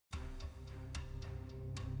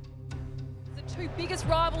two biggest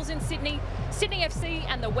rivals in Sydney, Sydney FC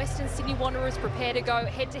and the Western Sydney Wanderers, prepare to go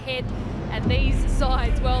head-to-head. And these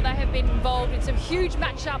sides, well, they have been involved in some huge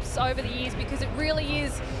matchups over the years because it really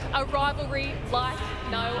is a rivalry like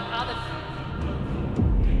no other.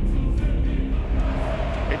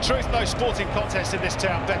 In truth, no sporting contest in this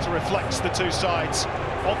town better reflects the two sides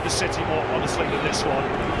of the city more honestly than this one.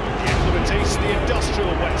 The affluent east, the industrial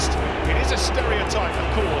west. It is a stereotype, of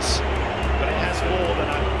course, but it has more than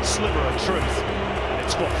a sliver of truth. And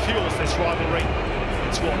it's what fuels this rivalry.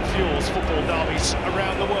 It's what fuels football derbies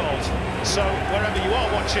around the world. So wherever you are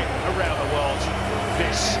watching around the world,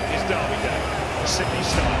 this is Derby Day, the Sydney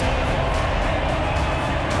style.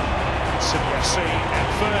 Sydney FC at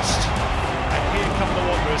first, and here come the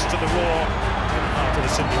Wanderers to the roar after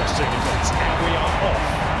the Sydney FC defence. And we are off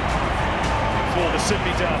for the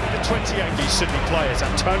Sydney derby. The 28 Sydney players,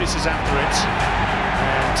 and Tonis is after it.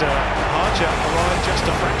 And Harja arrived just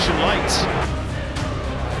a fraction late.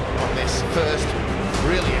 On this first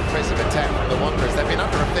really impressive attack from the Wanderers. They've been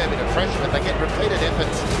under a fair bit of pressure, but they get repeated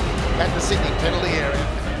efforts at the Sydney penalty area.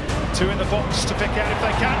 Two in the box to pick out if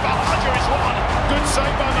they can. Harja is one. Good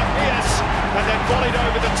save by Matthias, and then volleyed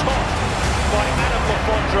over the top by Adam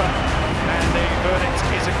Lafondra. And the verdict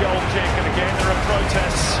is a goal kick, and again there are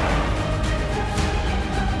protests.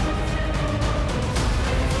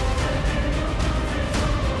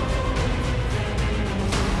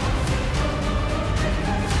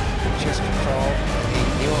 Chest control, he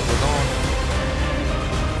knew it was on.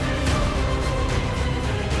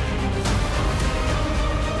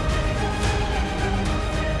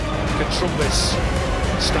 Control this.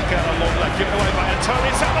 Stuck out a long leg, given away by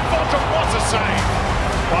Antonis. And Lafondra, what a save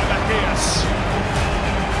by Matthias.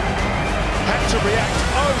 Had to react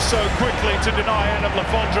oh so quickly to deny Adam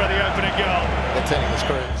Lafondra the opening goal. They're turning the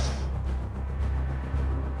screws.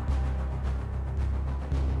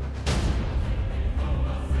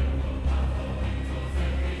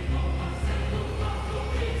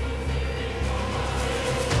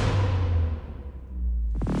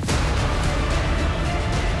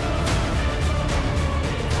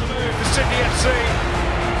 Sydney FC,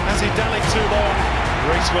 as he dallied too long,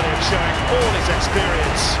 Reece Williams showing all his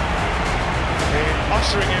experience in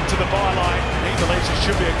ushering him to the byline. He believes it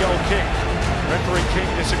should be a goal kick. Referee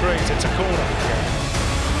King disagrees, it's a corner.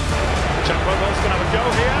 Jack Rodwell's going to have a go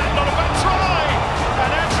here, not a bad try!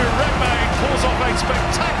 And Andrew Redmayne pulls off a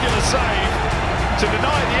spectacular save to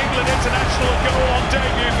deny the England international a goal on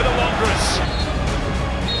debut for the Wanderers.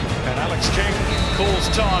 And Alex King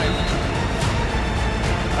calls time.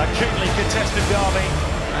 A keenly contested derby,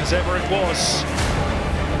 as ever it was.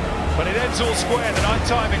 But it ends all square. The night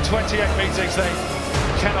time in 28 meetings, they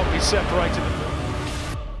cannot be separated.